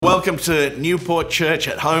Welcome to Newport Church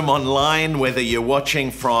at Home Online, whether you're watching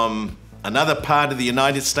from another part of the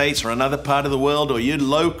United States or another part of the world, or you're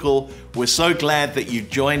local. We're so glad that you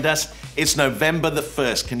joined us. It's November the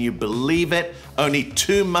 1st. Can you believe it? Only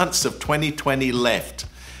 2 months of 2020 left.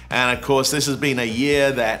 And of course, this has been a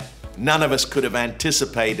year that none of us could have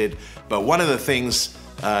anticipated. But one of the things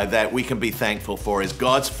that we can be thankful for is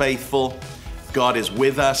God's faithful. God is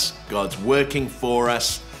with us. God's working for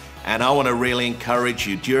us. And I want to really encourage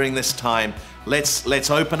you during this time,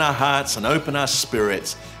 let's open our hearts and open our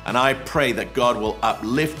spirits. And I pray that God will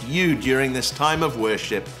uplift you during this time of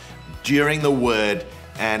worship, during the word,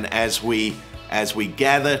 and as we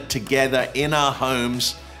gather together in our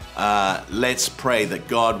homes, let's pray that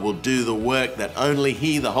God will do the work that only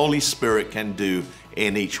He, the Holy Spirit, can do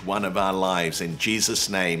in each one of our lives. In Jesus'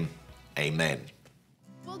 name, amen.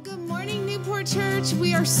 Well, good morning, Newport Church.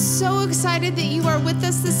 We are so excited that you are with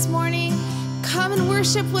us this morning. Come and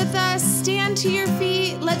worship with us. Stand to your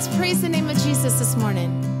feet. Let's praise the name of Jesus this morning.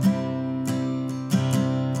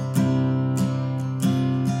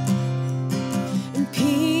 And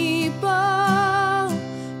people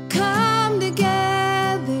come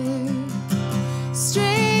together,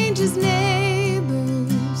 strangers,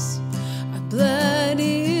 neighbors, our blood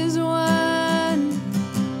is one,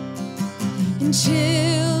 and children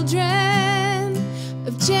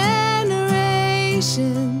of generations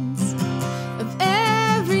of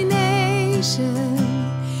every nation,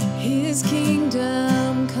 His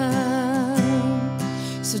kingdom come.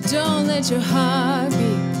 So don't let your heart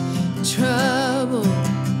be in trouble,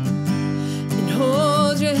 and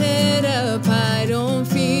hold your head up high. Don't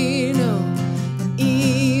fear no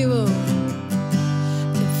evil,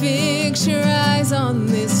 and fix your eyes on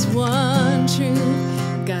this one truth.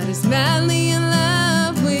 God is madly in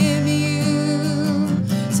love with you.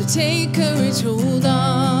 So take courage, hold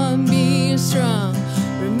on, be strong.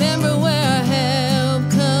 Remember where our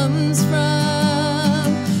help comes from.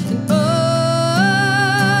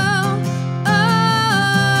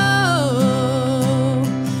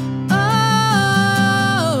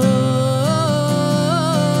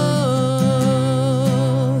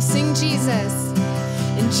 And sing Jesus.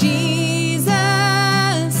 And Jesus,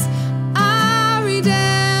 our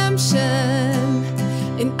redemption,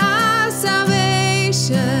 and our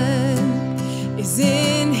salvation is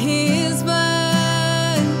in His blood.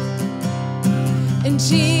 And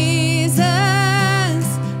Jesus,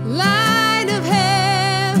 light of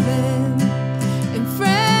heaven and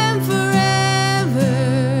friend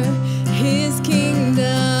forever, His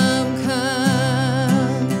kingdom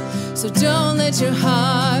come. So don't let your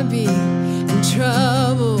heart be in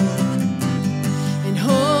trouble, and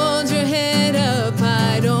hold your head up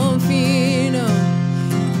high. Don't fear no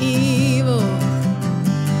evil,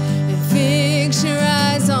 and fix your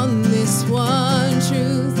eyes on this one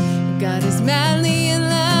truth. God is madly in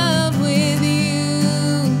love with you.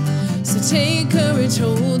 So take courage,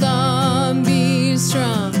 hold on, be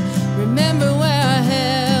strong. Remember where our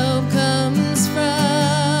help comes from.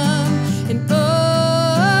 And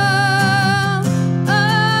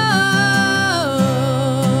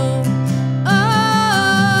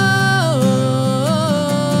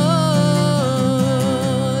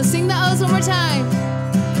sing the O's one more time.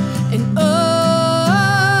 And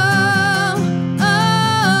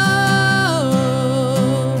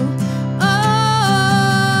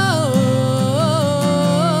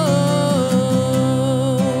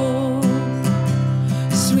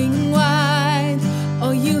swing wide,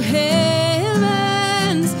 all you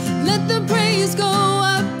heavens, let the praise go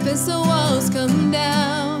up as the walls come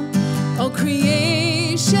down. All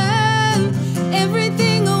creation,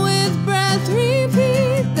 everything with breath,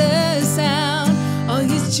 repeat the sound. All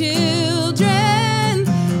His children,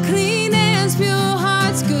 clean hands, pure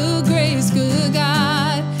hearts, good grace, good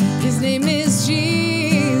God. His name is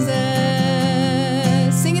Jesus.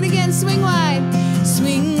 Sing it again, swing wide,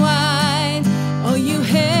 swing wide, all you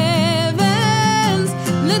heavens,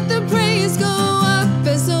 let the praise go up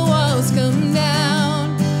as the walls come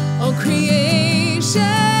down. All creation,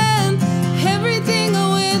 everything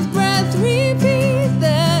with breath, repeat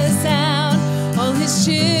the sound. All His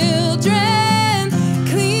children,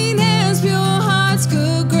 clean hands,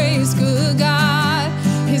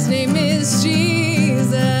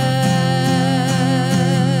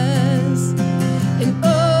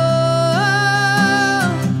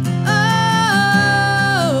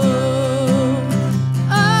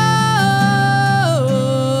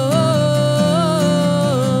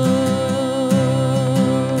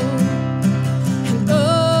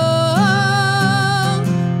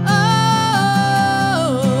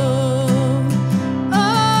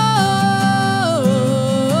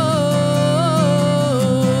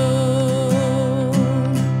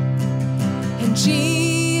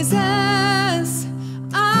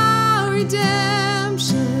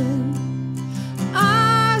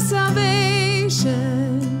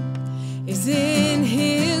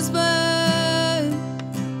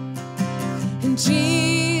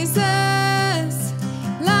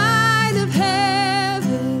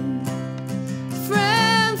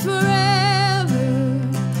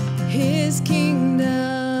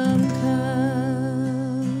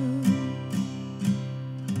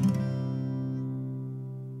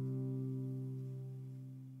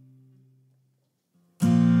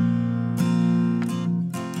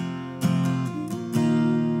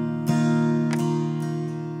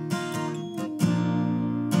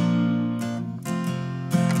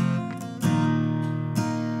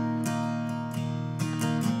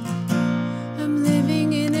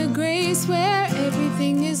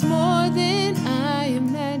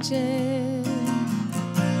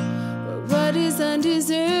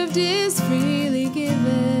 undeserved is freely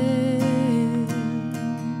given.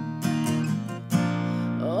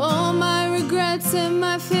 All my regrets and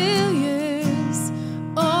my failures,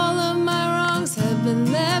 all of my wrongs have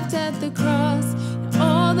been left at the cross.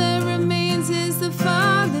 All that remains is the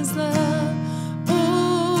Father's love.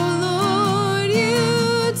 Oh Lord,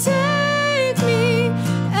 you take me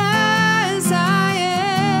as I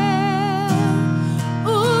am.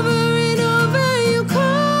 Over and over you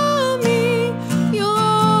call me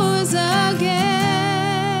yours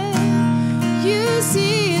again. You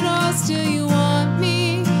see it all, still you want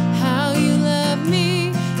me. How you love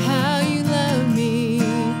me, how you love me.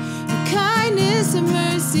 Your kindness and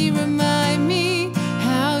mercy remind me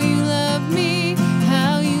how you love me,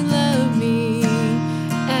 how you love me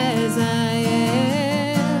as I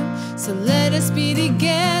am. So let us be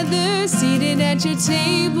together, seated at your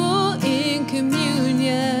table in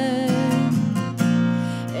communion.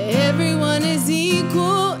 Everyone is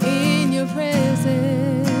equal in your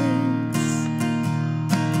presence.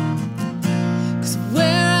 'Cause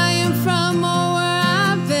where I am from or where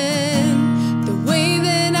I've been, the way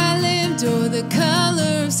that I lived or the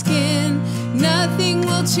color of skin, nothing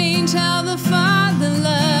will change how the Father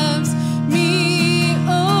loves me.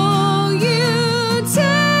 Oh, you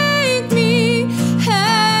take me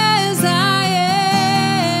as I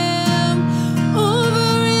am.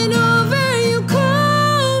 Over and over you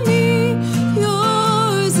call me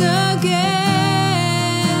yours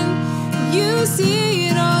again. You see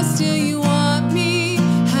it all, still you want me.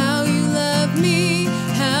 How you love me,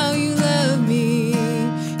 how you love me.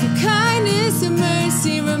 Your kindness and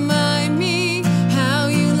mercy remind me how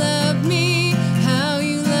you love me, how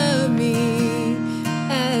you love me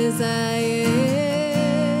as I am.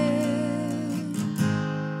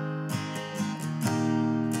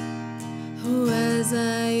 Oh, as I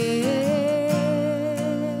am.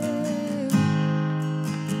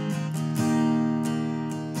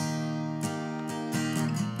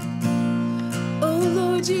 Oh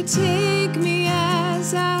Lord, you take me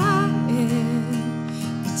as I am.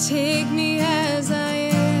 You take me as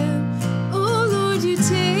I am. Oh Lord, you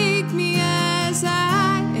take me as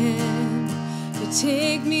I am. You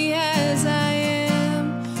take me as I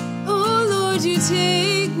am. Oh Lord, you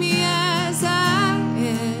take me as I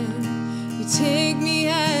am. You take me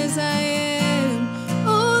as I am.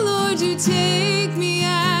 Oh Lord, you take me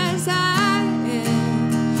as I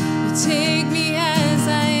am. You take me as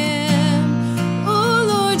I am. Oh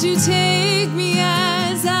Lord, you take me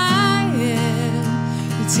as I am.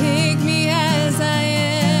 You take me as I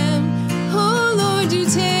am. Oh Lord, you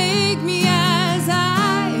take me as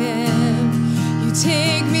I am. You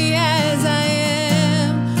take me as I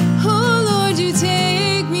am. Oh Lord, you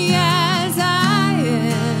take me as I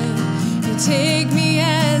am. You take me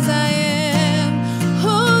as I am.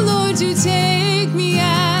 Oh Lord, you take me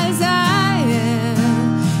as I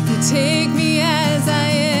am. You take me as I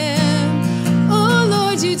am. Oh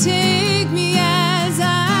Lord, you take me as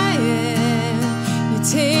I am. You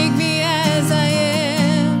take me as I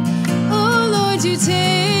am. Oh Lord, you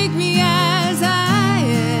take me as I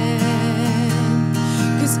am.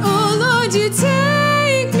 'Cause oh Lord, you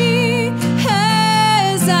take me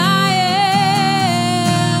as I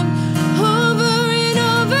am. Over and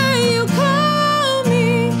over you call me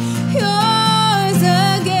yours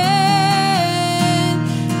again.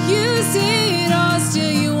 You see it all,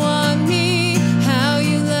 still you want me. How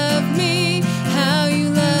you love me, how you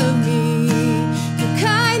love me. Your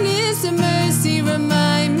kindness and mercy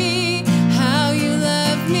remind me how you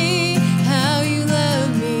love me, how you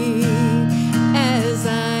love me as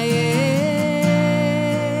I am.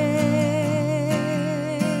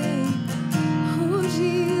 Oh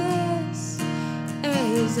Jesus,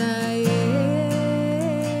 as I am.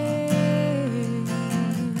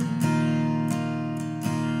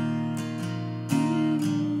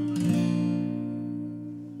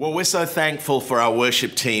 Well, we're so thankful for our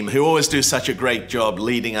worship team who always do such a great job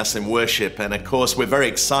leading us in worship. And of course, we're very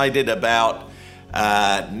excited about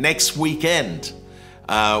next weekend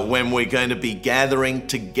when we're going to be gathering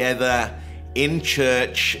together in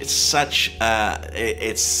church. It's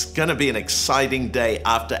going to be an exciting day.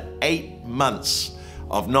 After 8 months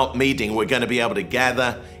of not meeting, we're going to be able to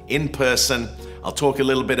gather in person. I'll talk a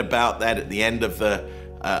little bit about that at the end of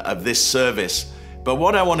this service. But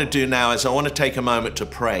what I want to do now is I want to take a moment to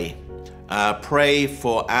pray. Pray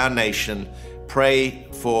for our nation. Pray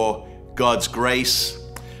for God's grace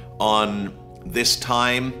on this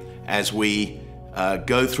time as we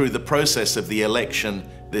go through the process of the election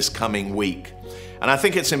this coming week. And I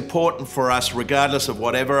think it's important for us, regardless of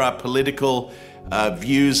whatever our political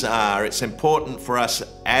views are, it's important for us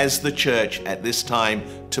as the church at this time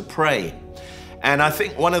to pray. And I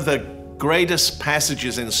think one of the greatest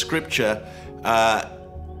passages in Scripture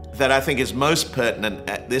that I think is most pertinent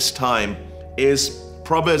at this time is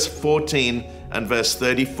Proverbs 14 and verse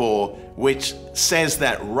 34, which says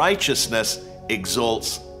that righteousness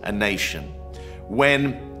exalts a nation.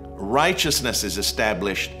 When righteousness is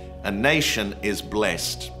established, a nation is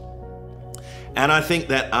blessed. And I think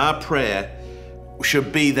that our prayer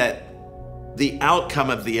should be that the outcome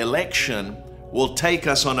of the election will take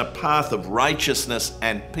us on a path of righteousness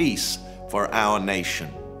and peace for our nation.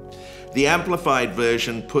 The Amplified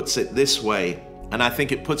Version puts it this way, and I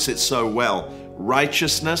think it puts it so well: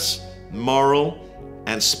 righteousness, moral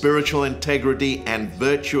and spiritual integrity, and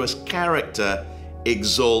virtuous character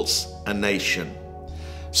exalts a nation.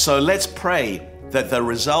 So let's pray that the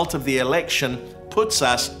result of the election puts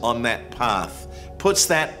us on that path, puts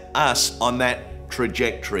us on that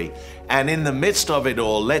trajectory. And in the midst of it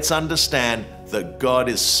all, let's understand that God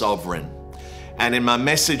is sovereign. And in my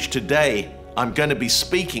message today, I'm going to be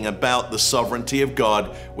speaking about the sovereignty of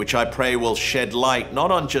God, which I pray will shed light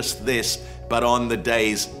not on just this, but on the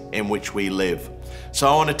days in which we live. So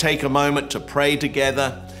I want to take a moment to pray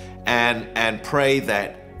together and pray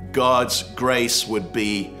that God's grace would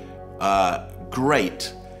be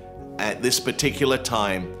great at this particular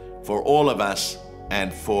time for all of us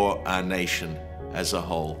and for our nation as a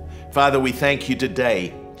whole. Father, we thank you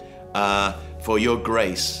today for your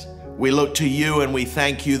grace. We look to you and we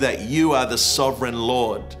thank you that you are the sovereign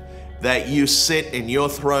Lord, that you sit in your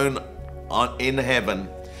throne in heaven,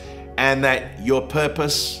 and that your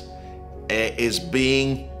purpose is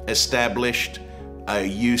being established.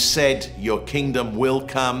 You said your kingdom will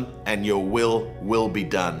come and your will be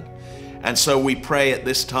done. And so we pray at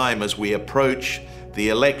this time as we approach the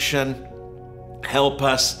election, help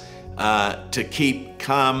us to keep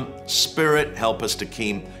calm spirit, help us to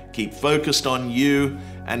keep focused on you,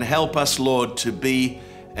 and help us, Lord, to be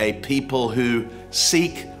a people who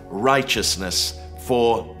seek righteousness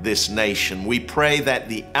for this nation. We pray that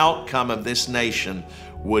the outcome of this nation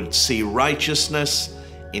would see righteousness,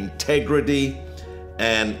 integrity,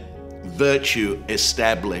 and virtue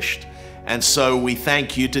established. And so we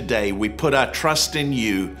thank you today. We put our trust in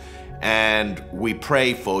you, and we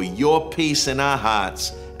pray for your peace in our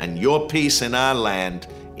hearts and your peace in our land.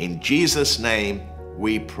 In Jesus' name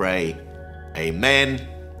we pray. Amen,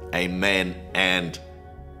 amen, and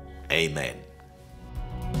amen.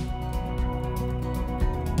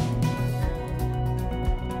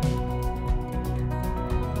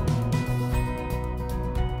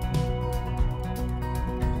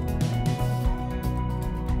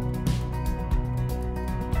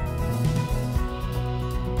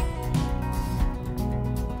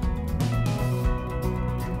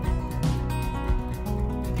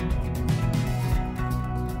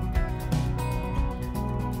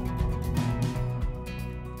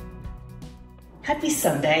 Happy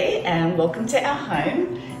Sunday and welcome to our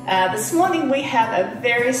home. This morning we have a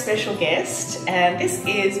very special guest, and this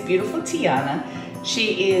is beautiful Tiana.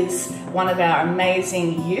 She is one of our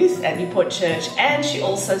amazing youth at Newport Church, and she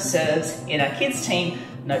also serves in our kids team,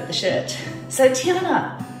 Note the Shirt. So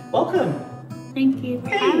Tiana, welcome. Thank you for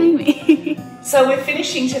having me. So we're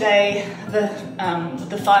finishing today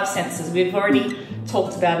the five senses. We've already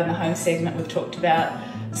talked about in the home segment, we've talked about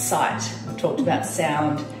sight, we've talked about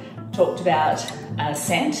sound, talked about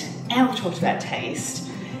scent, and we talked about taste.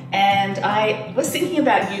 And I was thinking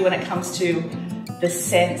about you when it comes to the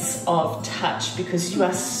sense of touch, because you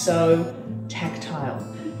are so tactile.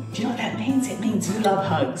 Do you know what that means? It means you love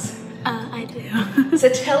hugs. I do. So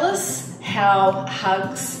tell us how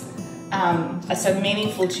hugs are so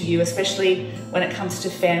meaningful to you, especially when it comes to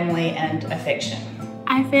family and affection.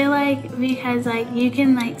 I feel like because you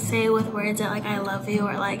can say with words that I love you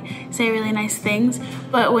or say really nice things,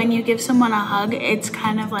 but when you give someone a hug, it's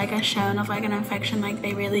kind of like a shown of an affection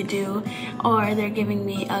they really do, or they're giving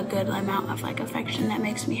me a good amount of affection that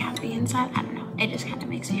makes me happy inside. I don't know, it just kind of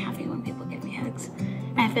makes me happy when people give me hugs.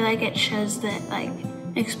 And I feel like it shows that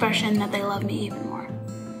expression that they love me even more.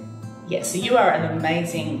 Yeah, so you are an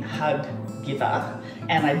amazing hug giver,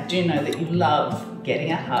 and I do know that you love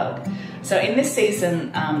getting a hug. So in this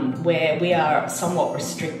season where we are somewhat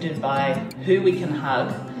restricted by who we can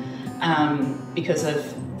hug because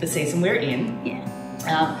of the season we're in,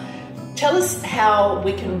 tell us how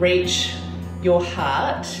we can reach your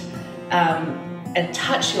heart and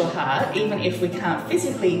touch your heart, even if we can't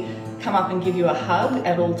physically come up and give you a hug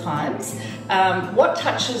at all times. What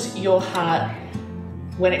touches your heart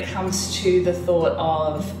when it comes to the thought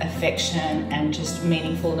of affection and just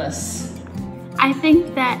meaningfulness? I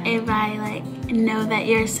think that if I like know that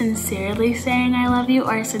you're sincerely saying I love you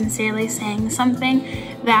or sincerely saying something,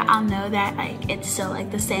 that I'll know that like it's still like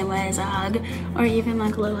the same way as a hug, or even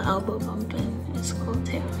like a little elbow bump is cool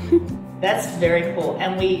too. That's very cool.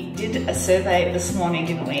 And we did a survey this morning,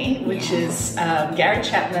 didn't we? Which is Gary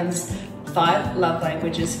Chapman's 5 love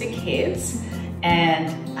languages for kids,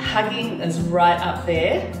 and hugging is right up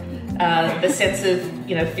there. The sense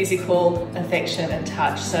of physical affection and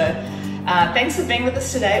touch. So. Thanks for being with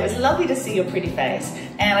us today. It was lovely to see your pretty face.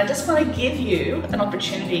 And I just want to give you an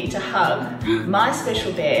opportunity to hug my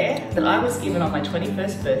special bear that I was given on my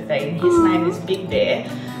 21st birthday. And his name is Big Bear.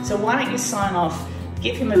 So why don't you sign off,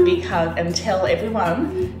 give him a big hug, and tell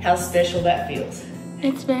everyone how special that feels.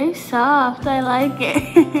 It's very soft. I like it.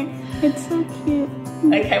 It's so cute.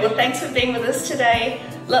 Okay, well, thanks for being with us today.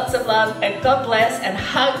 Lots of love, and God bless, and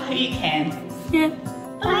hug who you can. Yeah.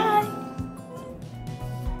 Bye.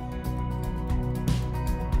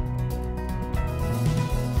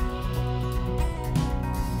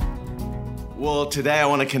 Well, today I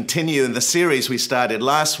want to continue in the series we started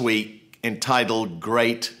last week entitled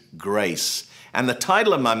Great Grace. And the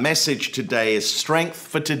title of my message today is Strength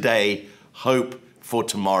for Today, Hope for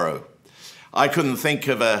Tomorrow. I couldn't think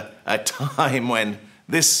of a time when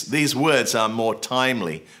these words are more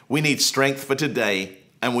timely. We need strength for today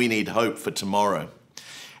and we need hope for tomorrow.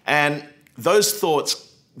 And those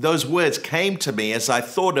words came to me as I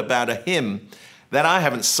thought about a hymn that I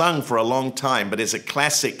haven't sung for a long time, but is a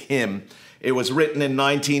classic hymn. It was written in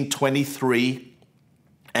 1923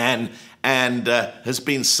 and has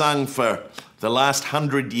been sung for the last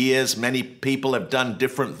 100 years. Many people have done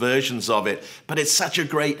different versions of it, but it's such a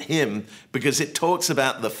great hymn because it talks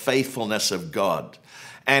about the faithfulness of God.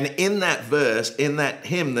 And in that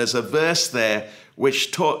hymn, there's a verse there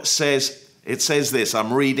which says this,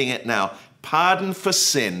 I'm reading it now. Pardon for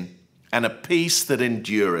sin and a peace that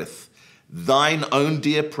endureth, thine own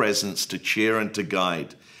dear presence to cheer and to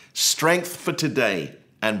guide. Strength for today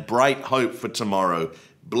and bright hope for tomorrow.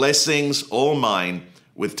 Blessings all mine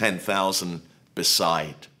with 10,000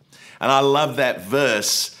 beside. And I love that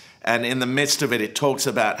verse. And in the midst of it, it talks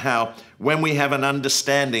about how when we have an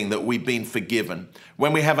understanding that we've been forgiven,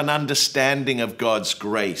 when we have an understanding of God's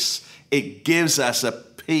grace, it gives us a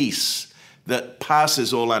peace that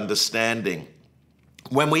passes all understanding.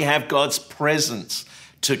 When we have God's presence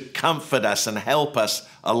to comfort us and help us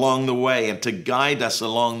along the way and to guide us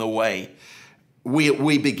along the way,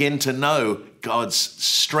 we begin to know God's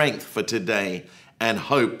strength for today and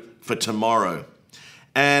hope for tomorrow.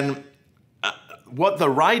 And what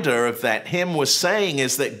the writer of that hymn was saying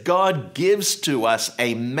is that God gives to us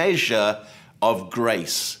a measure of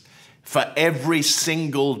grace for every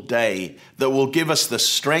single day that will give us the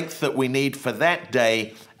strength that we need for that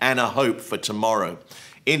day and a hope for tomorrow.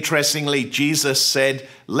 Interestingly, Jesus said,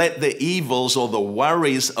 let the evils or the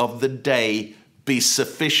worries of the day be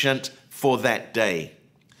sufficient for that day.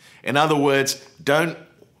 In other words, don't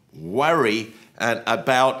worry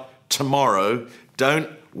about tomorrow.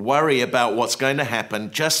 Don't worry about what's going to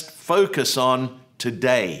happen. Just focus on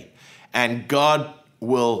today. And God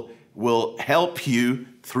will help you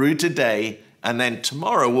through today. And then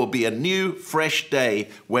tomorrow will be a new, fresh day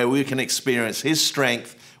where we can experience His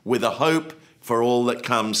strength with a hope for all that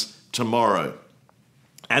comes tomorrow.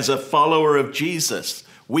 As a follower of Jesus,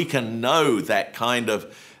 we can know that kind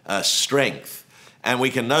of strength and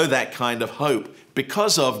we can know that kind of hope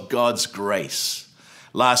because of God's grace.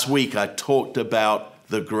 Last week, I talked about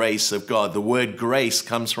the grace of God. The word grace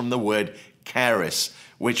comes from the word charis,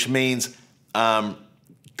 which means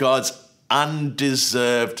God's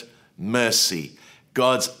undeserved mercy,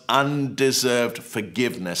 God's undeserved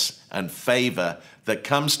forgiveness and favor that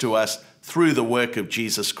comes to us through the work of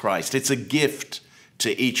Jesus Christ. It's a gift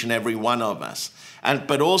to each and every one of us.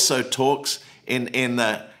 But also talks in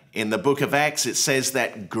the book of Acts, it says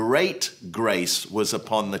that great grace was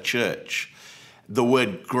upon the church. The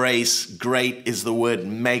word grace, great, is the word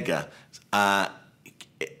mega,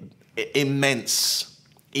 immense,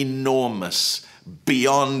 enormous,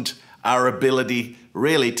 beyond our ability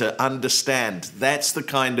really to understand. That's the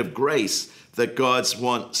kind of grace that God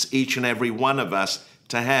wants each and every one of us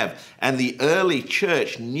to have. And the early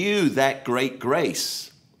church knew that great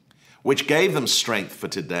grace, which gave them strength for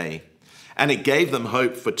today, and it gave them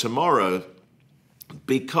hope for tomorrow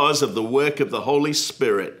because of the work of the Holy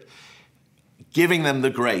Spirit, giving them the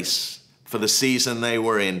grace for the season they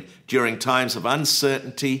were in during times of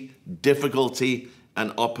uncertainty, difficulty,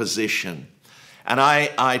 and opposition. And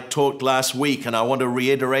I talked last week, and I want to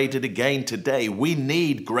reiterate it again today. We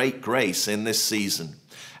need great grace in this season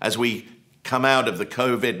as we come out of the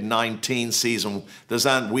COVID-19 season.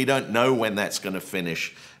 We don't know when that's going to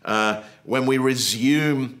finish. When we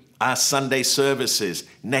resume our Sunday services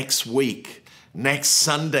next week, next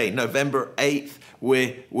Sunday, November 8th,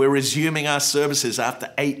 we're resuming our services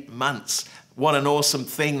after 8 months. What an awesome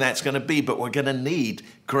thing that's going to be, but we're going to need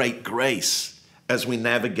great grace as we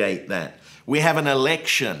navigate that. We have an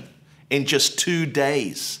election in just 2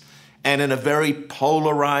 days, and in a very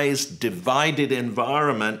polarized, divided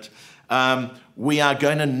environment, we are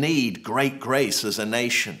going to need great grace as a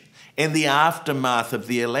nation in the aftermath of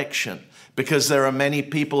the election, because there are many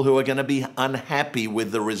people who are going to be unhappy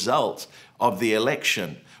with the result of the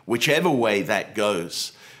election, whichever way that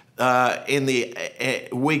goes. We're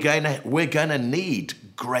going to need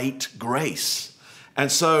great grace.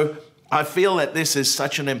 And so I feel that this is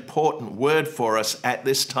such an important word for us at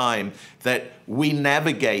this time, that we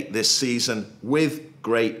navigate this season with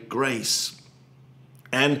great grace.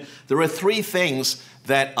 And there are 3 things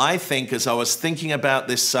that I think, as I was thinking about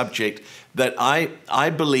this subject, that I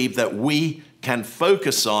believe that we can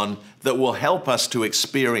focus on that will help us to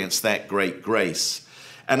experience that great grace.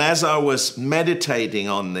 And as I was meditating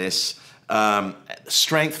on this,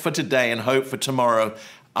 strength for today and hope for tomorrow,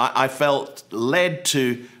 I felt led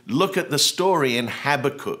to look at the story in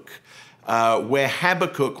Habakkuk, where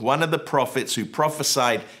Habakkuk, one of the prophets who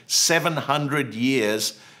prophesied 700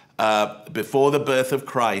 years before the birth of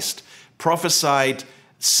Christ, prophesied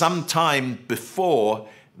sometime before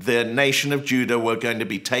the nation of Judah were going to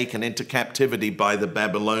be taken into captivity by the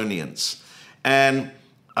Babylonians. And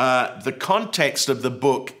the context of the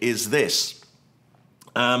book is this,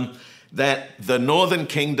 that the northern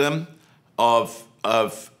kingdom of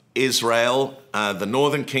Israel, the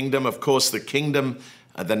northern kingdom, of course,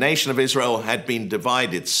 the nation of Israel had been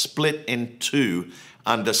divided, split in 2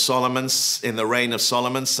 under in the reign of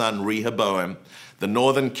Solomon's son Rehoboam. The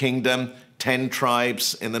northern kingdom, 10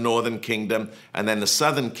 tribes in the northern kingdom, and then the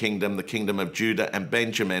southern kingdom, the kingdom of Judah and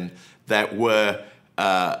Benjamin, that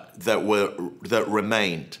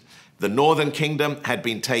remained. The northern kingdom had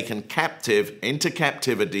been taken into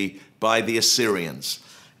captivity by the Assyrians.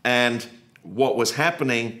 And what was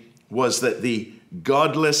happening was that the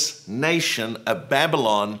godless nation of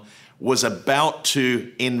Babylon was about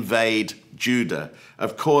to invade Judah.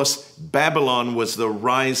 Of course, Babylon was the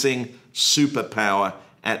rising superpower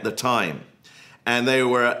at the time, and they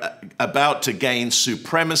were about to gain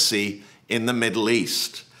supremacy in the Middle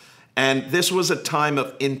East. And this was a time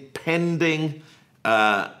of impending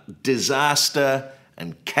disaster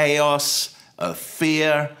and chaos, of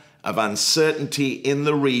fear, of uncertainty in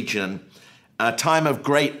the region, a time of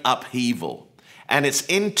great upheaval. And it's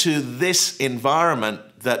into this environment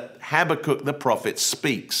that Habakkuk the prophet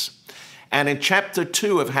speaks. And in chapter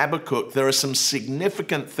 2 of Habakkuk, there are some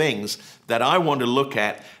significant things that I want to look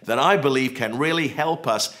at that I believe can really help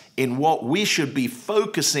us in what we should be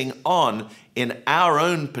focusing on in our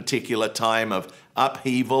own particular time of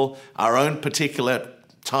upheaval, our own particular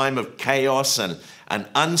time of chaos and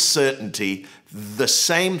uncertainty. The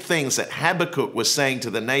same things that Habakkuk was saying to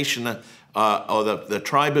the nation or the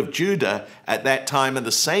tribe of Judah at that time are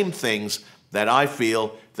the same things that I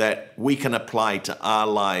feel that we can apply to our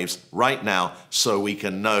lives right now, so we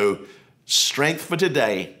can know strength for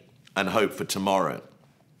today and hope for tomorrow.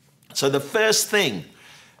 So the first thing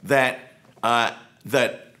that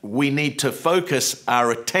we need to focus our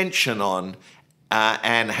attention on,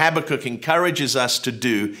 and Habakkuk encourages us to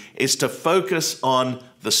do, is to focus on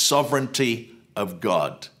the sovereignty of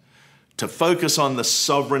God. To focus on the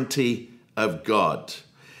sovereignty of God.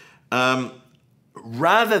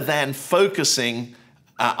 Rather than focusing,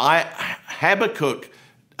 Habakkuk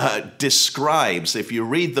describes, if you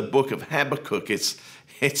read the book of Habakkuk,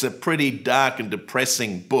 it's a pretty dark and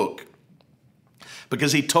depressing book,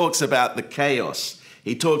 because he talks about the chaos.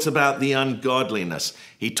 He talks about the ungodliness.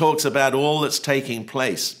 He talks about all that's taking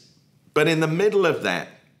place. But in the middle of that,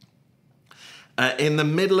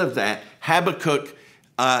 Habakkuk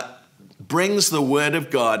brings the word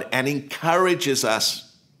of God and encourages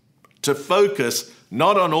us to focus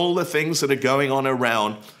not on all the things that are going on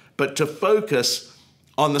around, but to focus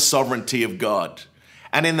on the sovereignty of God.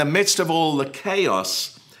 And in the midst of all the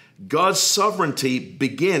chaos, God's sovereignty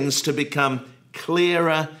begins to become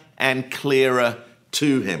clearer and clearer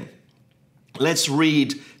to him. Let's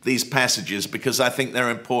read these passages because I think they're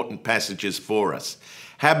important passages for us.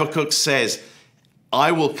 Habakkuk says,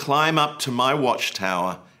 "I will climb up to my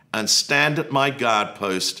watchtower and stand at my guard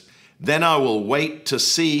post. Then I will wait to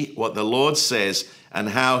see what the Lord says and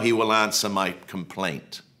how he will answer my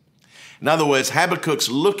complaint." In other words, Habakkuk's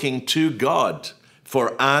looking to God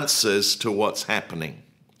for answers to what's happening.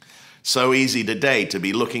 So easy today to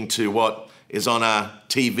be looking to what is on our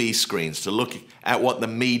TV screens, to look at what the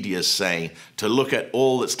media is saying, to look at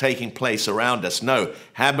all that's taking place around us. No,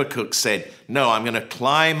 Habakkuk said, no, I'm going to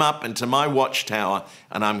climb up into my watchtower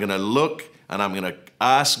and I'm going to look and I'm going to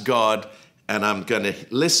ask God and I'm going to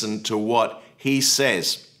listen to what he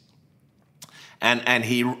says. And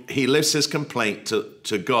he lifts his complaint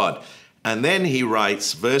to God. And then he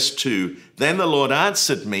writes, verse 2, then the Lord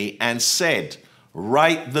answered me and said,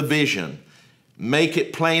 write the vision, make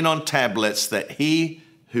it plain on tablets, that he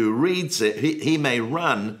who reads it, he may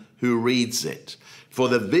run who reads it. For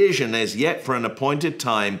the vision is yet for an appointed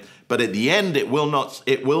time, but at the end it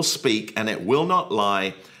will speak and it will not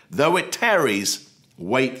lie. Though it tarries,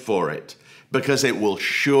 wait for it, because it will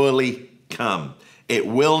surely come. It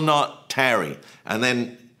will not tarry. And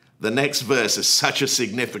then the next verse is such a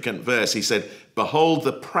significant verse. He said, behold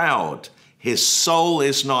the proud, his soul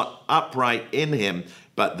is not upright in him,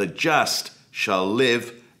 but the just shall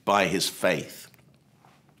live by his faith.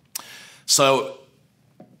 So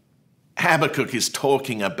Habakkuk is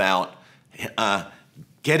talking about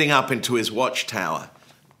getting up into his watchtower,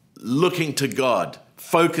 looking to God,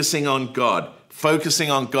 focusing on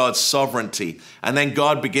God's sovereignty. And then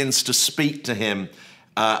God begins to speak to him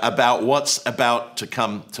about what's about to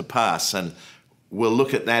come to pass. And we'll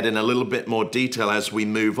look at that in a little bit more detail as we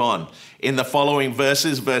move on. In the following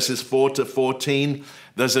verses 4 to 14,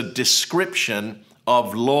 there's a description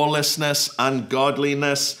of lawlessness,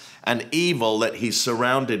 ungodliness, and evil that he's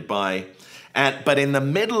surrounded by. But in the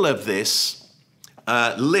middle of this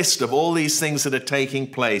list of all these things that are taking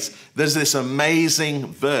place, there's this amazing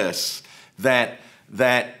verse that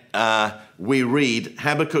we read,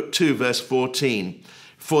 Habakkuk 2, verse 14.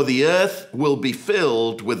 For the earth will be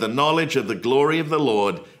filled with the knowledge of the glory of the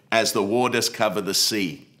Lord as the waters cover the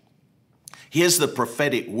sea. Here's the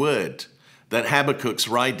prophetic word that Habakkuk's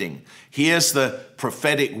writing. Here's the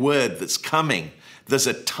prophetic word that's coming. There's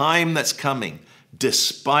a time that's coming,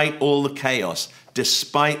 despite all the chaos,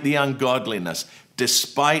 despite the ungodliness,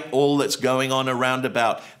 despite all that's going on around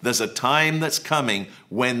about. There's a time that's coming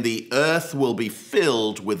when the earth will be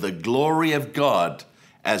filled with the glory of God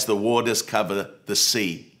as the waters cover the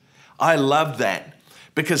sea. I love that,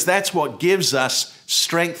 because that's what gives us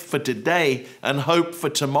strength for today and hope for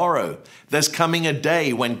tomorrow. There's coming a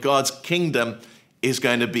day when God's kingdom is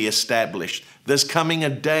going to be established. There's coming a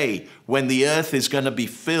day when the earth is going to be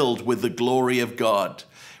filled with the glory of God,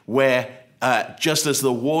 where just as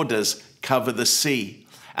the waters cover the sea.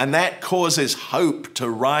 And that causes hope to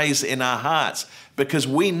rise in our hearts, because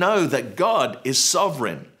we know that God is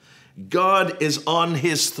sovereign. God is on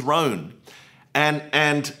his throne.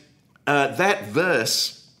 And that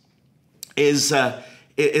verse is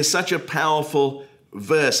such a powerful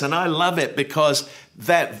verse. And I love it because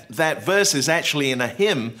that verse is actually in a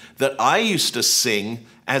hymn that I used to sing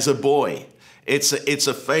as a boy. It's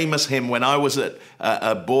a famous hymn. When I was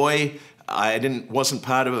a boy, I wasn't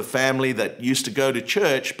part of a family that used to go to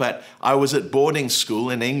church, but I was at boarding school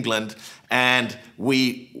in England, and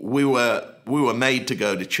we were made to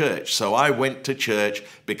go to church. So I went to church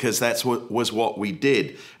because that's what we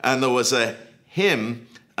did. And there was a hymn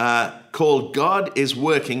called God is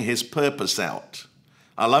Working His Purpose Out.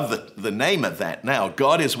 I love the name of that now.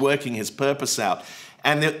 God is working his purpose out.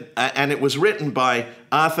 And it was written by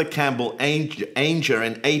Arthur Campbell Ainger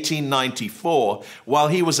in 1894 while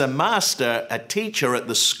he was a teacher at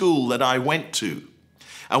the school that I went to.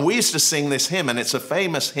 And we used to sing this hymn, and it's a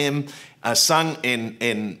famous hymn sung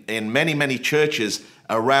in many, many churches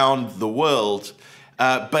around the world.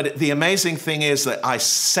 But the amazing thing is that I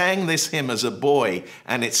sang this hymn as a boy,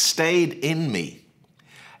 and it stayed in me.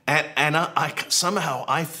 And I somehow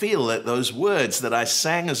I feel that those words that I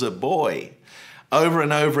sang as a boy over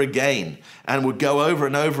and over again and would go over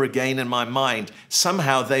and over again in my mind,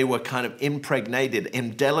 somehow they were kind of impregnated,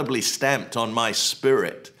 indelibly stamped on my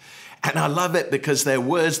spirit. And I love it because they're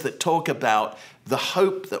words that talk about the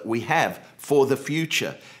hope that we have for the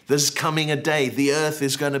future. There's coming a day, the earth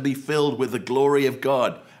is going to be filled with the glory of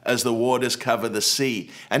God as the waters cover the sea.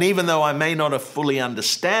 And even though I may not have fully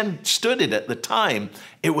understood it at the time,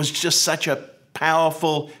 it was just such a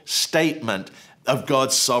powerful statement of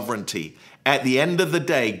God's sovereignty. At the end of the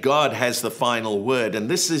day, God has the final word. And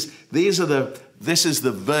this is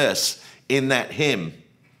the verse in that hymn.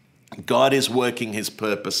 God is working his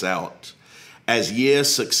purpose out as year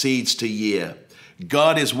succeeds to year.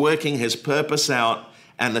 God is working his purpose out,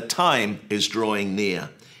 and the time is drawing near.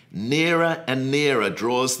 Nearer and nearer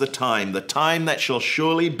draws the time that shall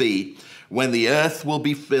surely be when the earth will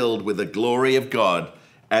be filled with the glory of God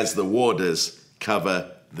as the waters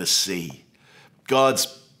cover the sea. God's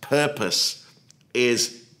purpose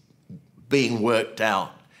is being worked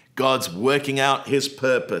out. God's working out his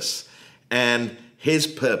purpose, and his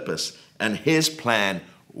plan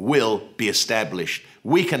will be established.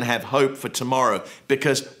 We can have hope for tomorrow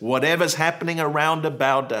because whatever's happening around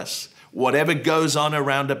about us, whatever goes on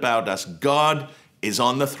around about us, God is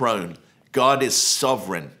on the throne. God is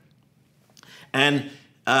sovereign. And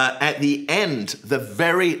at the end, the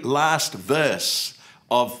very last verse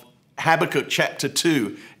of Habakkuk chapter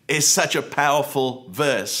 2 is such a powerful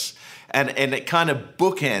verse. And it kind of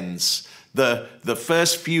bookends the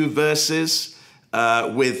first few verses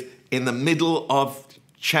with, in the middle of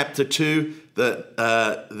chapter 2, that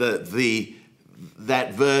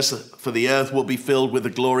verse, for the earth will be filled with the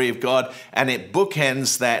glory of God. And it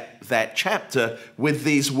bookends that chapter with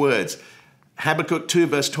these words. Habakkuk 2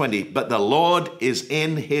 verse 20, but the Lord is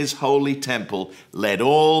in his holy temple. Let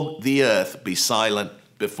all the earth be silent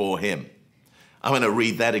before him. I'm going to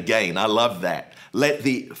read that again. I love that.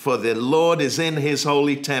 For the Lord is in his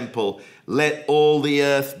holy temple. Let all the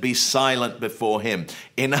earth be silent before him.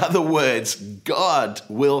 In other words, God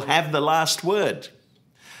will have the last word.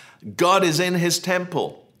 God is in his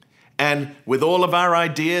temple. And with all of our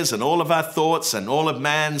ideas and all of our thoughts and all of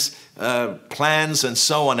man's plans and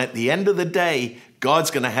so on, at the end of the day,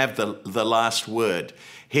 God's going to have the last word.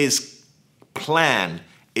 His plan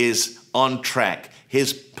is on track.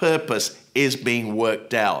 His purpose is being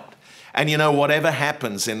worked out. And you know, whatever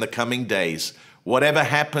happens in the coming days, whatever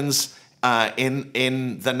happens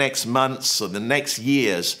in the next months or the next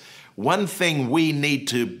years, one thing we need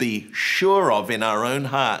to be sure of in our own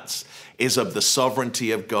hearts is of the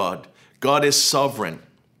sovereignty of God. God is sovereign.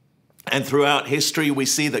 And throughout history, we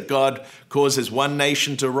see that God causes one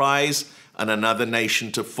nation to rise and another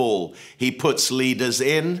nation to fall. He puts leaders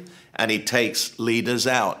in and he takes leaders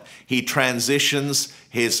out. He transitions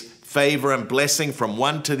his favor and blessing from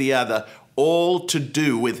one to the other, all to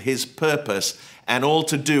do with his purpose and all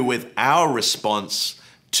to do with our response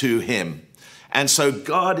to him. And so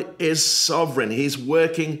God is sovereign. He's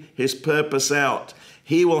working his purpose out.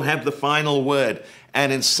 He will have the final word.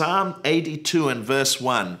 And in Psalm 82 and verse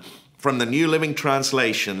 1, from the New Living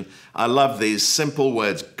Translation, I love these simple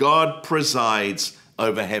words. God presides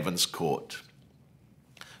over heaven's court.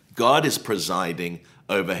 God is presiding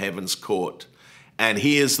over heaven's court. And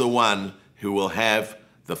he is the one who will have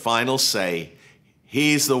the final say.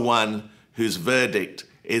 He is the one whose verdict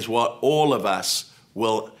is what all of us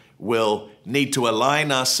will need to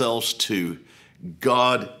align ourselves to.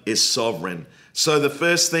 God is sovereign. So the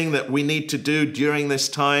first thing that we need to do during this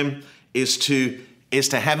time is to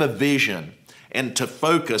have a vision and to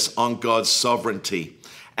focus on God's sovereignty.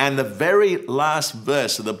 And the very last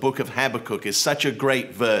verse of the book of Habakkuk is such a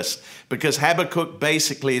great verse because Habakkuk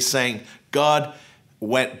basically is saying, God,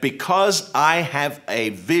 because I have a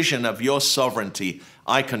vision of your sovereignty,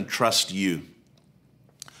 I can trust you.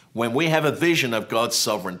 When we have a vision of God's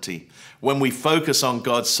sovereignty, when we focus on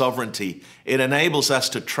God's sovereignty, it enables us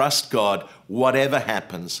to trust God whatever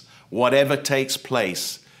happens, whatever takes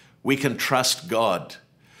place. We can trust God.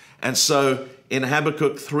 And so in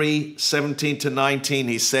Habakkuk 3:17-19,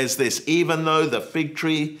 he says this, even though the fig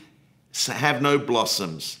tree have no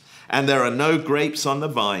blossoms and there are no grapes on the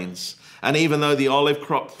vines, and even though the olive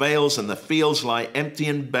crop fails and the fields lie empty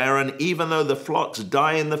and barren, even though the flocks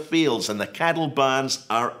die in the fields and the cattle barns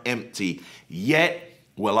are empty, yet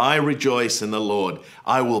will I rejoice in the Lord.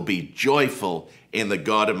 I will be joyful in the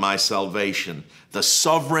God of my salvation. The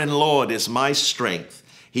sovereign Lord is my strength.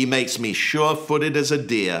 He makes me sure-footed as a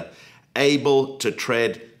deer, able to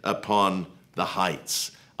tread upon the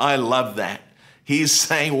heights. I love that. He's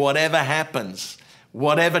saying whatever happens,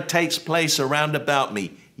 whatever takes place around about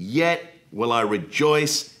me, yet will I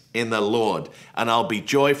rejoice in the Lord, and I'll be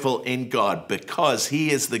joyful in God because he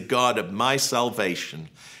is the God of my salvation,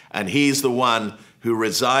 and he's the one who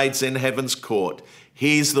resides in heaven's court.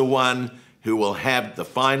 He's the one who will have the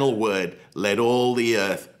final word. Let all the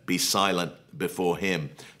earth be silent before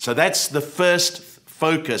him. So that's the first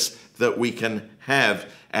focus that we can have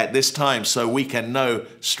at this time so we can know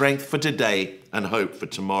strength for today and hope for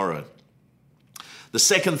tomorrow. The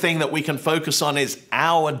second thing that we can focus on is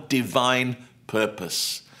our divine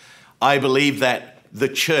purpose. I believe that the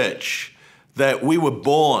church, that we were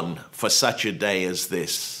born for such a day as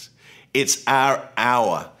this. It's our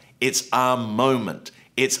hour. It's our moment.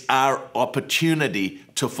 It's our opportunity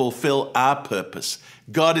to fulfill our purpose.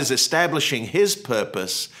 God is establishing his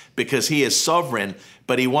purpose because he is sovereign,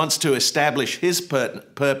 but he wants to establish his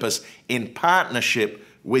purpose in partnership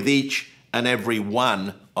with each and every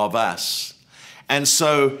one of us. And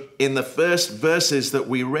so in the first verses that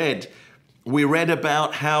we read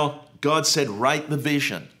about how God said, write the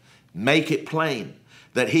vision, make it plain,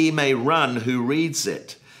 that he may run who reads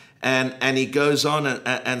it. And he goes on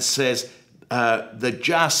and says, the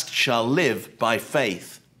just shall live by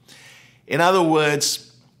faith. In other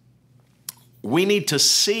words, we need to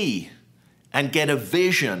see and get a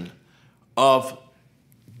vision of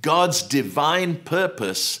God's divine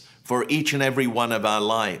purpose for each and every one of our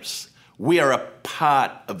lives. We are a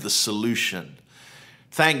part of the solution.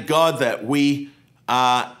 Thank God that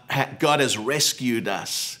God has rescued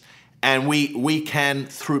us, and we can,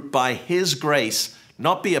 by His grace,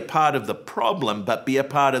 not be a part of the problem, but be a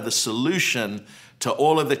part of the solution to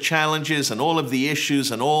all of the challenges and all of the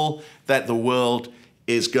issues and all that the world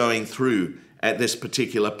is going through at this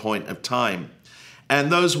particular point of time.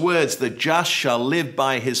 And those words, the just shall live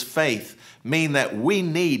by his faith, mean that we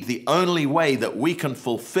need the only way that we can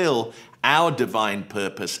fulfill our divine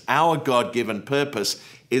purpose, our God-given purpose,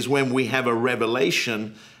 is when we have a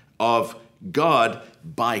revelation of God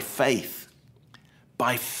by faith,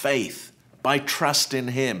 by trust in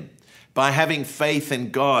Him, by having faith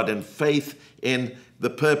in God and faith in the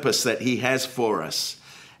purpose that He has for us.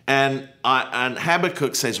 And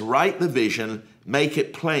Habakkuk says, write the vision, make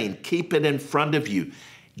it plain, keep it in front of you.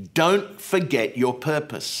 Don't forget your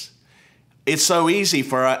purpose. It's so easy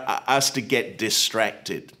for us to get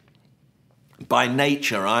distracted. By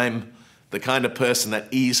nature, I'm the kind of person that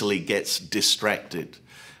easily gets distracted.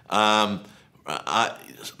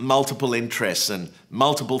 Multiple interests and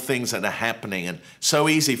multiple things that are happening, and so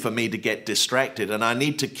easy for me to get distracted. And I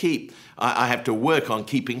have to work on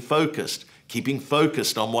keeping focused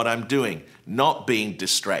on what I'm doing, not being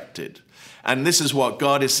distracted. And this is what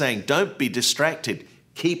God is saying. Don't be distracted.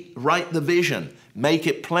 Write the vision, make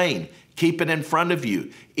it plain, keep it in front of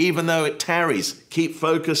you. Even though it tarries, keep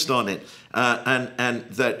focused on it. And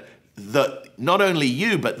that not only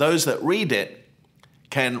you, but those that read it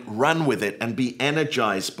can run with it and be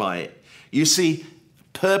energized by it. You see,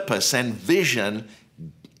 purpose and vision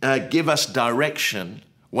give us direction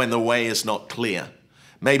when the way is not clear.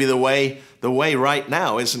 Maybe the way right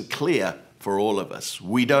now isn't clear for all of us.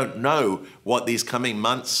 We don't know what these coming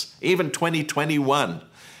months, even 2021,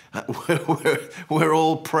 we're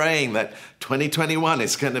all praying that 2021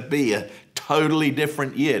 is going to be a totally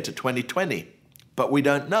different year to 2020, but we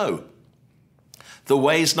don't know. The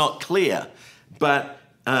way's not clear, but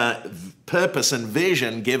purpose and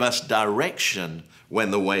vision give us direction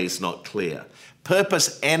when the way's not clear.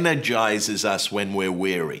 Purpose energizes us when we're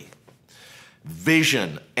weary.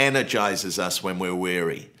 Vision energizes us when we're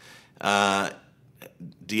weary.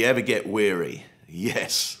 Do you ever get weary?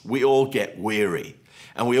 Yes, we all get weary,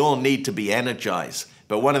 and we all need to be energized.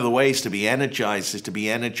 But one of the ways to be energized is to be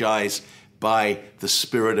energized by the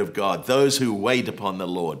Spirit of God. Those who wait upon the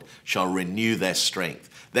Lord shall renew their strength.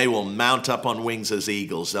 They will mount up on wings as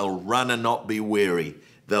eagles. They'll run and not be weary.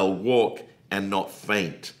 They'll walk and not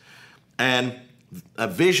faint. And a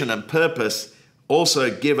vision and purpose also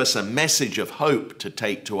give us a message of hope to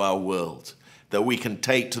take to our world, that we can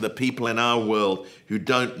take to the people in our world who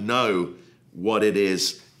don't know what it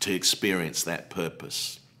is to experience that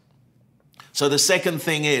purpose. So the second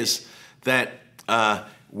thing is that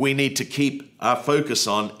we need to keep our focus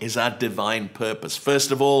on is our divine purpose.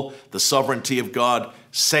 First of all, the sovereignty of God.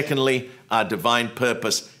 Secondly, our divine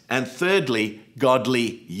purpose. And thirdly,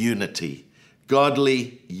 godly unity.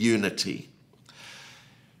 Godly unity.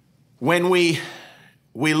 When we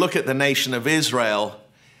look at the nation of Israel,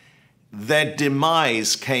 their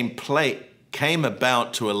demise came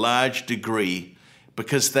about to a large degree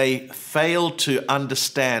because they failed to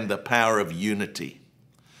understand the power of unity.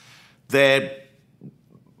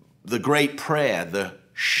 The great prayer, the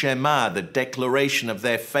Shema, the declaration of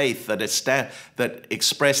their faith that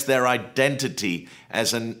expressed their identity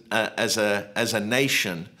as a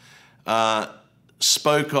nation,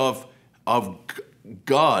 spoke of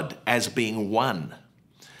God as being one.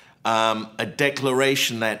 A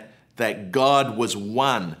declaration that God was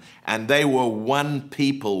one, and they were one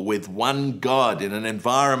people with one God in an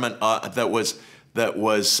environment that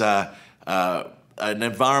was an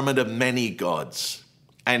environment of many gods.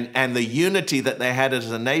 And the unity that they had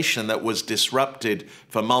as a nation that was disrupted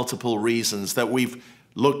for multiple reasons that we've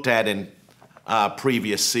looked at in our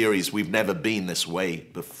previous series. We've never been this way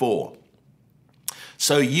before.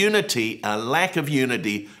 So unity, a lack of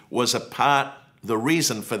unity, was the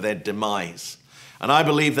reason for their demise. And I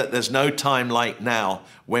believe that there's no time like now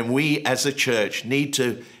when we as a church need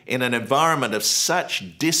to, in an environment of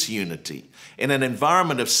such disunity, in an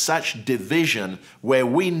environment of such division, where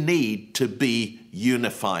we need to be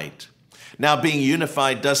unified. Now, being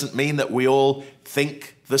unified doesn't mean that we all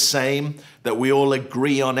think the same, that we all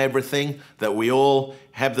agree on everything, that we all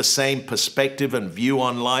have the same perspective and view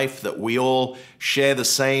on life, that we all share the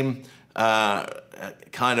same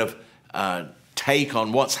kind of take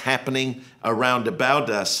on what's happening around about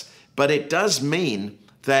us. But it does mean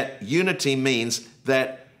that unity means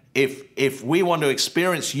that if we want to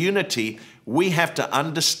experience unity, we have to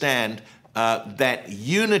understand that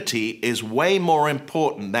unity is way more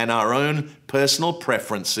important than our own personal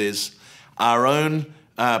preferences, our own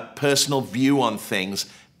personal view on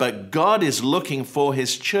things. But God is looking for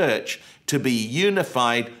his church to be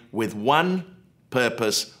unified with one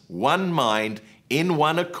purpose, one mind, in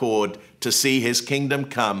one accord, to see his kingdom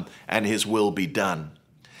come and his will be done.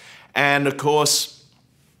 And of course,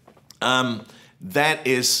 that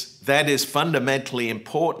is fundamentally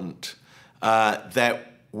important, that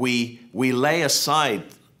we lay aside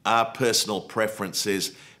our personal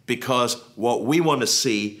preferences, because what we want to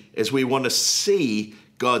see is we want to see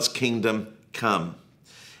God's kingdom come.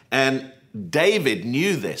 And David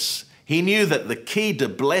knew this. He knew that the key to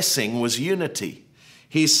blessing was unity.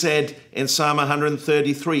 He said in Psalm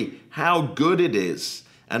 133, how good it is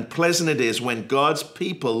and pleasant it is when God's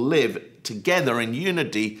people live together in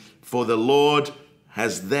unity, for the Lord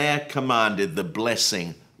has there commanded the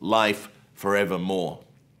blessing, life forevermore.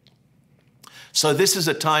 So this is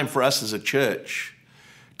a time for us as a church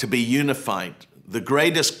to be unified. The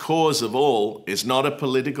greatest cause of all is not a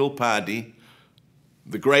political party.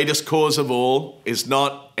 The greatest cause of all is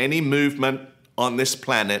not any movement on this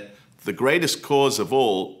planet. The greatest cause of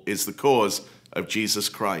all is the cause of Jesus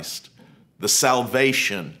Christ, the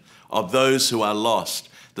salvation of those who are lost,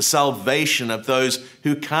 the salvation of those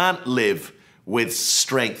who can't live with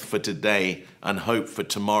strength for today and hope for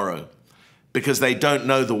tomorrow, because they don't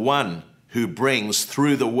know the one who brings,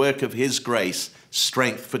 through the work of his grace,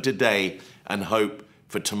 strength for today and hope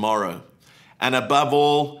for tomorrow. And above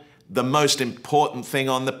all, the most important thing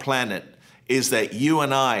on the planet is that you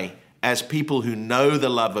and I, as people who know the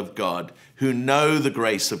love of God, who know the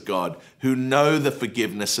grace of God, who know the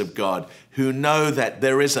forgiveness of God, who know that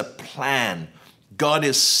there is a plan, God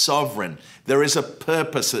is sovereign, there is a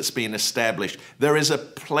purpose that's been established, there is a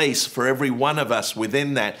place for every one of us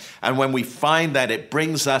within that. And when we find that, it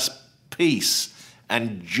brings us peace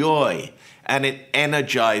and joy, and it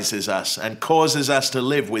energizes us and causes us to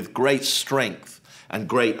live with great strength and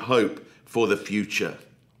great hope for the future.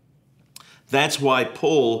 That's why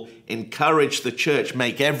Paul encouraged the church,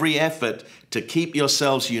 make every effort to keep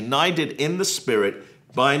yourselves united in the Spirit,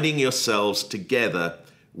 binding yourselves together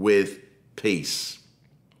with peace.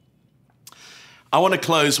 I want to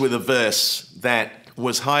close with a verse that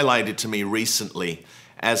was highlighted to me recently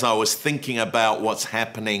as I was thinking about what's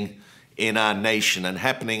happening in our nation and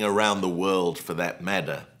happening around the world for that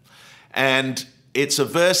matter. And it's a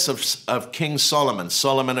verse of King Solomon.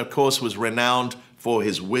 Solomon, of course, was renowned for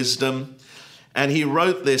his wisdom. And he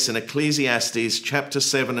wrote this in Ecclesiastes chapter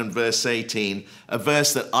 7 and verse 18, a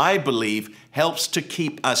verse that I believe helps to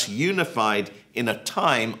keep us unified in a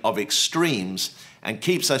time of extremes and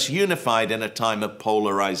keeps us unified in a time of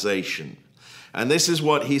polarization. And this is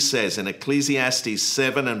what he says in Ecclesiastes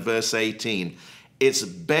 7 and verse 18. It's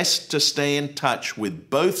best to stay in touch with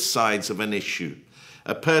both sides of an issue.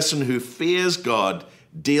 A person who fears God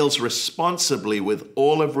deals responsibly with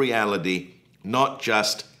all of reality, not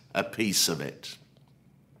just a piece of it.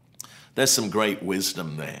 There's some great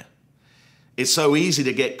wisdom there. It's so easy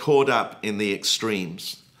to get caught up in the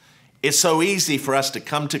extremes. It's so easy for us to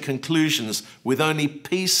come to conclusions with only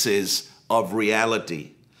pieces of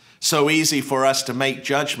reality. So easy for us to make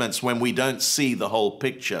judgments when we don't see the whole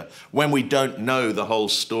picture, when we don't know the whole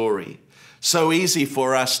story. So easy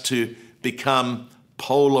for us to become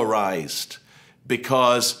polarized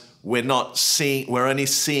because we're only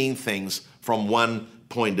seeing things from one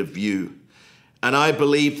point of view. And I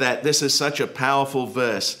believe that this is such a powerful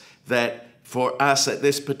verse that for us at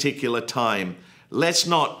this particular time, let's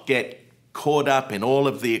not get caught up in all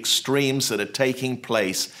of the extremes that are taking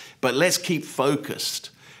place, but let's keep focused.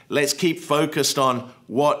 Let's keep focused on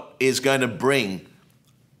what is going to bring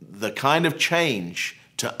the kind of change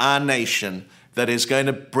to our nation that is going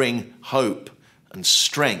to bring hope and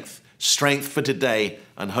strength for today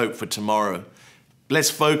and hope for tomorrow. Let's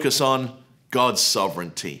focus on God's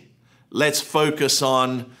sovereignty. Let's focus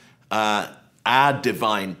on our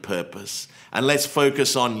divine purpose. And let's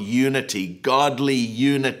focus on unity, godly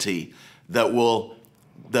unity that will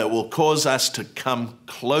cause us to come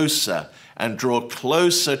closer and draw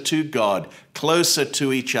closer to God, closer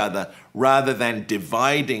to each other, rather than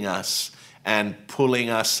dividing us and pulling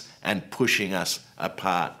us and pushing us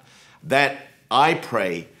apart. That, I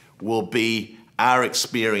pray, will be our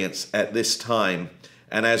experience at this time.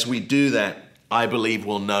 And as we do that, I believe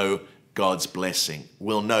we'll know God's blessing.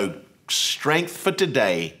 We'll know strength for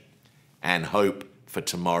today and hope for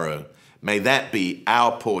tomorrow. May that be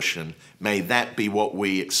our portion. May that be what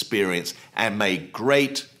we experience. And may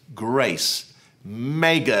great grace,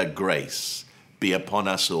 mega grace, be upon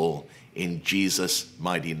us all in Jesus'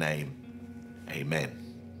 mighty name. Amen.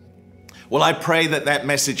 Well, I pray that that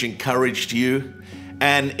message encouraged you.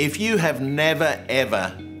 And if you have never,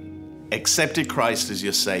 ever accepted Christ as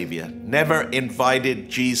your Savior, never invited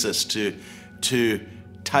Jesus to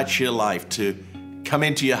touch your life, to come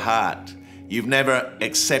into your heart, you've never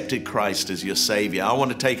accepted Christ as your Savior, I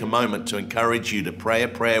want to take a moment to encourage you to pray a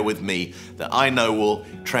prayer with me that I know will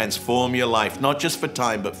transform your life, not just for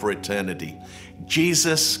time, but for eternity.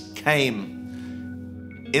 Jesus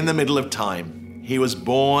came in the middle of time. He was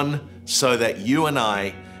born so that you and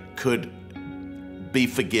I could be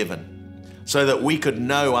forgiven, so that we could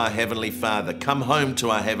know our Heavenly Father, come home to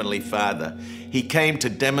our Heavenly Father. He came to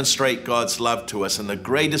demonstrate God's love to us, and the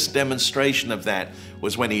greatest demonstration of that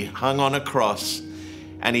was when He hung on a cross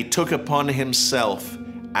and He took upon Himself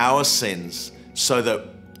our sins so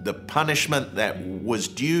that the punishment that was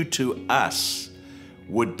due to us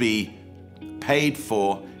would be paid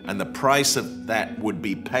for, and the price of that would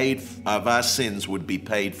be paid, of our sins would be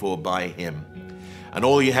paid for by Him. And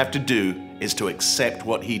all you have to do is to accept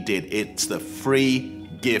what He did. It's the free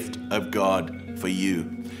gift of God for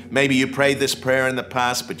you. Maybe you prayed this prayer in the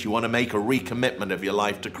past, but you want to make a recommitment of your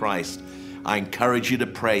life to Christ. I encourage you to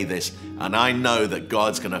pray this, and I know that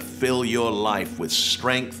God's going to fill your life with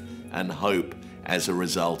strength and hope as a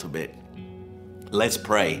result of it. Let's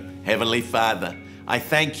pray. Heavenly Father, I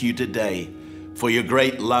thank you today for your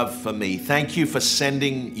great love for me. Thank you for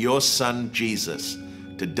sending your Son, Jesus,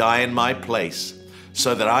 to die in my place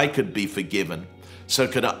so that I could be forgiven,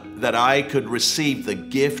 that I could receive the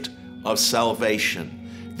gift of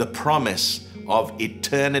salvation, the promise of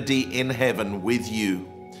eternity in heaven with you.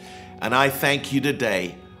 And I thank you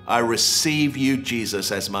today. I receive you,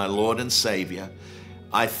 Jesus, as my Lord and Savior.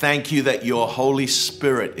 I thank you that your Holy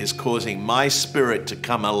Spirit is causing my spirit to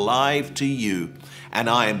come alive to you, and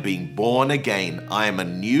I am being born again. I am a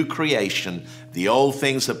new creation. The old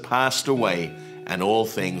things have passed away, and all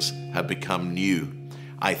things have become new.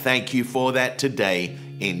 I thank you for that today.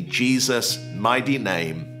 In Jesus' mighty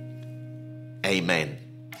name, amen.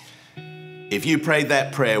 If you prayed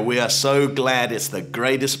that prayer, we are so glad. It's the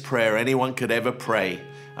greatest prayer anyone could ever pray.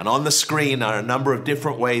 And on the screen are a number of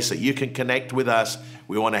different ways that you can connect with us.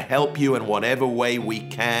 We want to help you in whatever way we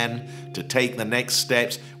can to take the next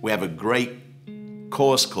steps. We have a great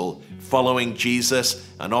course called Following Jesus,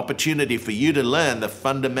 an opportunity for you to learn the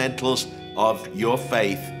fundamentals of your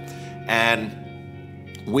faith. And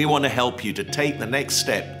we want to help you to take the next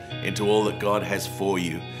step into all that God has for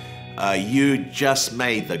you. You just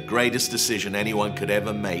made the greatest decision anyone could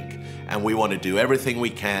ever make, and we want to do everything we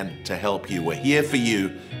can to help you. We're here for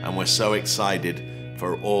you, and we're so excited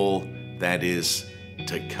for all that is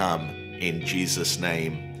to come. In Jesus'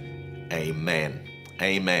 name, amen.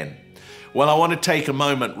 Amen. Well, I want to take a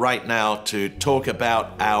moment right now to talk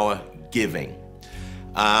about our giving.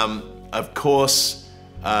 Of course,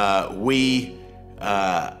 we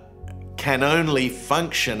can only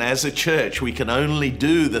function as a church. We can only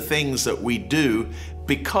do the things that we do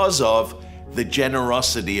because of the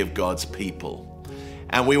generosity of God's people.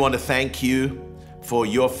 And we want to thank you for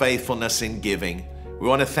your faithfulness in giving. We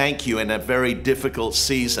want to thank you in a very difficult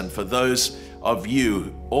season for those of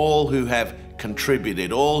you, all who have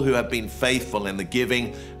contributed, all who have been faithful in the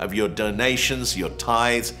giving of your donations, your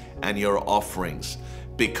tithes, and your offerings,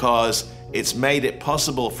 because it's made it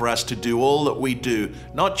possible for us to do all that we do,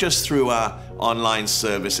 not just through our online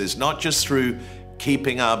services, not just through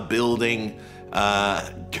keeping our building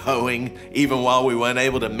going, even while we weren't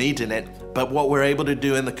able to meet in it, but what we're able to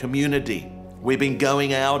do in the community. We've been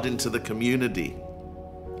going out into the community.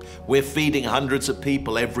 We're feeding hundreds of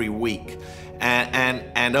people every week.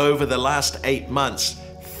 And over the last 8 months,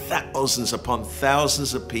 thousands upon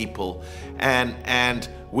thousands of people. And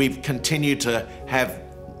we've continued to have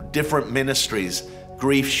different ministries,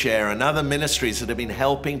 Grief Share and other ministries that have been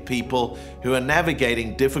helping people who are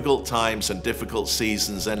navigating difficult times and difficult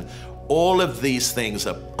seasons. And all of these things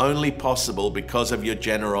are only possible because of your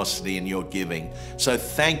generosity and your giving. So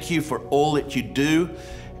thank you for all that you do.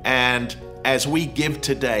 And as we give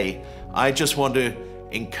today, I just want to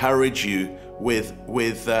encourage you with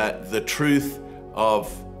the truth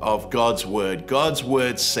of God's word. God's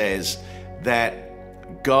word says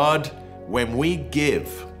that God, when we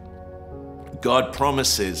give, God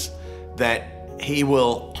promises that He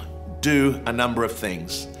will do a number of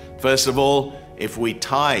things. First of all, if we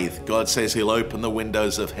tithe, God says He'll open the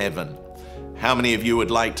windows of heaven. How many of you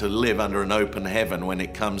would like to live under an open heaven when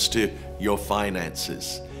it comes to your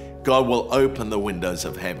finances? God will open the windows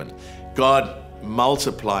of heaven. God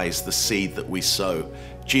multiplies the seed that we sow.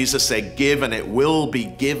 Jesus said, give and it will be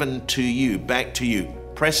given to you, back to you.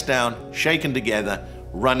 Pressed down, shaken together,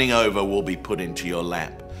 running over will be put into your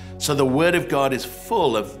lap. So the Word of God is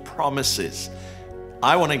full of promises.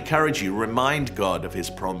 I want to encourage you, remind God of His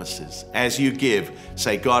promises. As you give,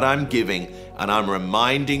 say, God, I'm giving, and I'm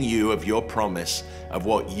reminding you of your promise of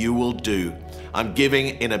what you will do. I'm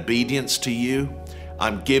giving in obedience to you.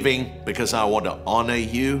 I'm giving because I want to honor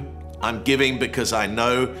you. I'm giving because I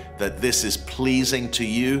know that this is pleasing to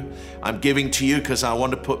you. I'm giving to you because I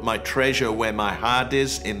want to put my treasure where my heart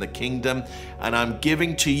is in the kingdom. And I'm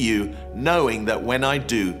giving to you knowing that when I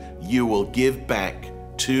do, you will give back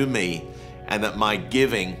to me, and that my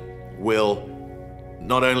giving will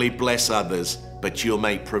not only bless others, but you'll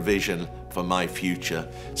make provision for my future.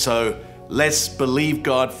 So let's believe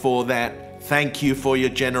God for that. Thank you for your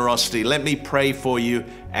generosity. Let me pray for you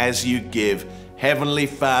as you give. Heavenly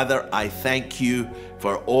Father, I thank you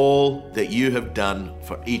for all that you have done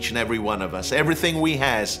for each and every one of us. Everything we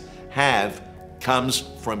have comes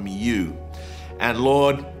from you. And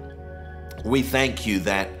Lord, we thank you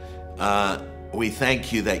that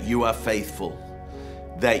you are faithful,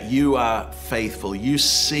 that you are faithful. You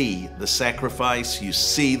see the sacrifice, you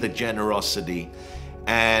see the generosity,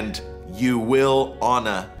 and you will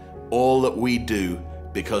honor all that we do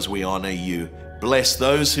because we honor you. Bless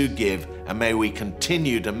those who give, and may we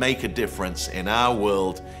continue to make a difference in our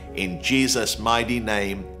world. In Jesus' mighty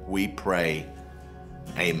name we pray.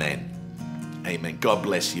 Amen. Amen. God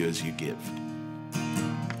bless you as you give.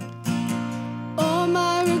 All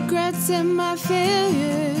my regrets and my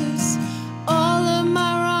failures, all of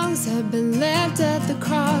my wrongs have been left at the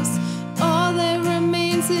cross. All that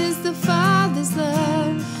remains is the Father's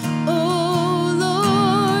love. Oh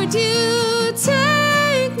Lord, you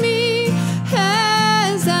take me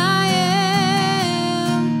as I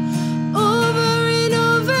am. Over and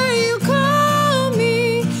over you call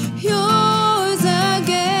me yours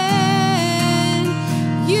again.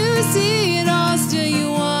 You see it all, still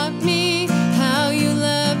you want me. How you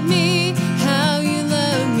love me, how you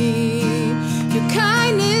love me. Your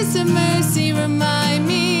kindness and mercy remind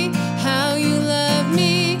me how you love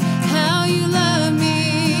me, how you love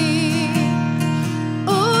me.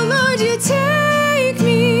 Oh Lord, you take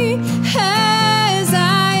me as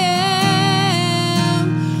I am.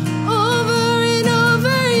 Over and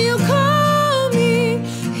over you call me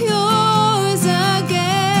yours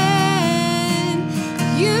again.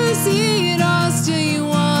 You see it all, still you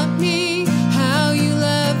want me. How you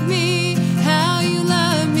love me, how you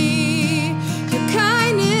love me. Your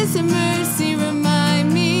kindness and mercy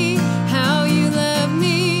remind me how you love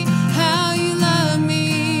me, how you love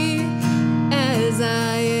me as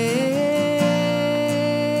I am.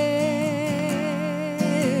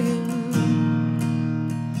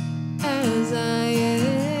 As I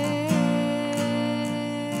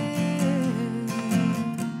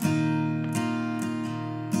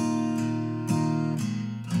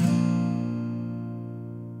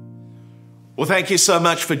Well, thank you so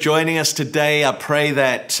much for joining us today. I pray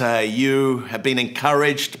that you have been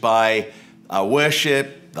encouraged by our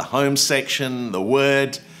worship, the home section, the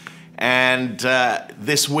word. And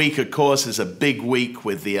this week, of course, is a big week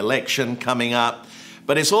with the election coming up.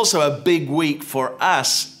 But it's also a big week for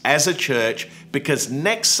us as a church, because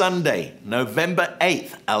next Sunday, November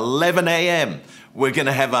 8th, 11 a.m., we're going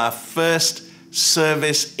to have our first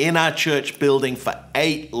service in our church building for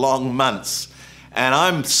 8 long months. And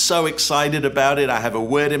I'm so excited about it. I have a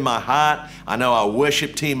word in my heart. I know our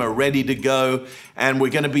worship team are ready to go. And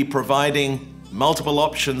we're going to be providing multiple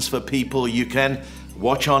options for people. You can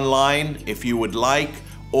watch online if you would like,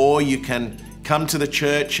 or you can come to the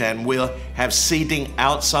church and we'll have seating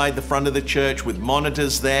outside the front of the church with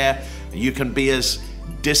monitors there. You can be as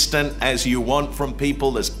distant as you want from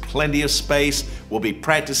people. There's plenty of space. We'll be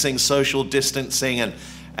practicing social distancing and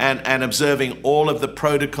observing all of the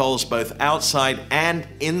protocols both outside and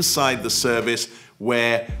inside the service,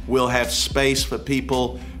 where we'll have space for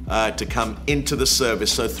people to come into the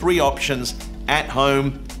service. So 3 options: at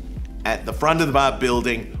home, at the front of our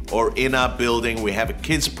building, or in our building. We have a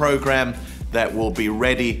kids program that will be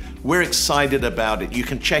ready. We're excited about it. You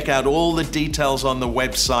can check out all the details on the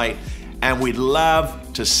website, and we'd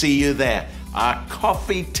love to see you there. Our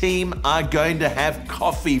coffee team are going to have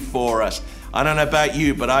coffee for us. I don't know about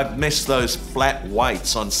you, but I've missed those flat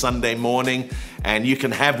whites on Sunday morning, and you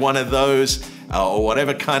can have one of those or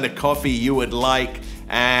whatever kind of coffee you would like,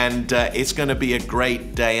 and it's going to be a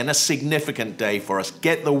great day and a significant day for us.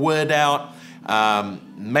 Get the word out.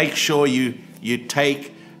 Make sure you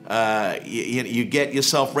take you get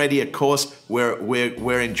yourself ready. Of course,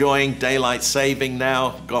 we're enjoying daylight saving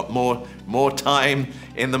now. Got more time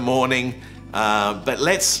in the morning, but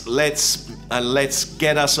let's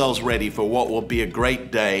get ourselves ready for what will be a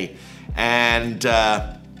great day. And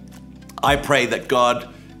I pray that God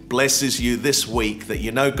blesses you this week, that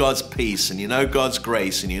you know God's peace and you know God's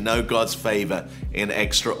grace and you know God's favor in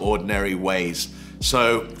extraordinary ways.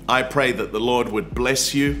 So I pray that the Lord would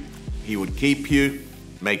bless you, He would keep you,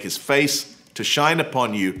 make His face to shine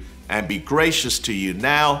upon you, and be gracious to you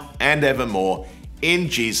now and evermore. In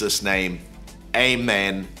Jesus' name,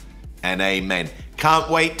 amen and amen. Can't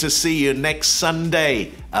wait to see you next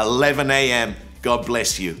Sunday, 11 a.m. God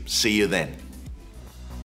bless you. See you then.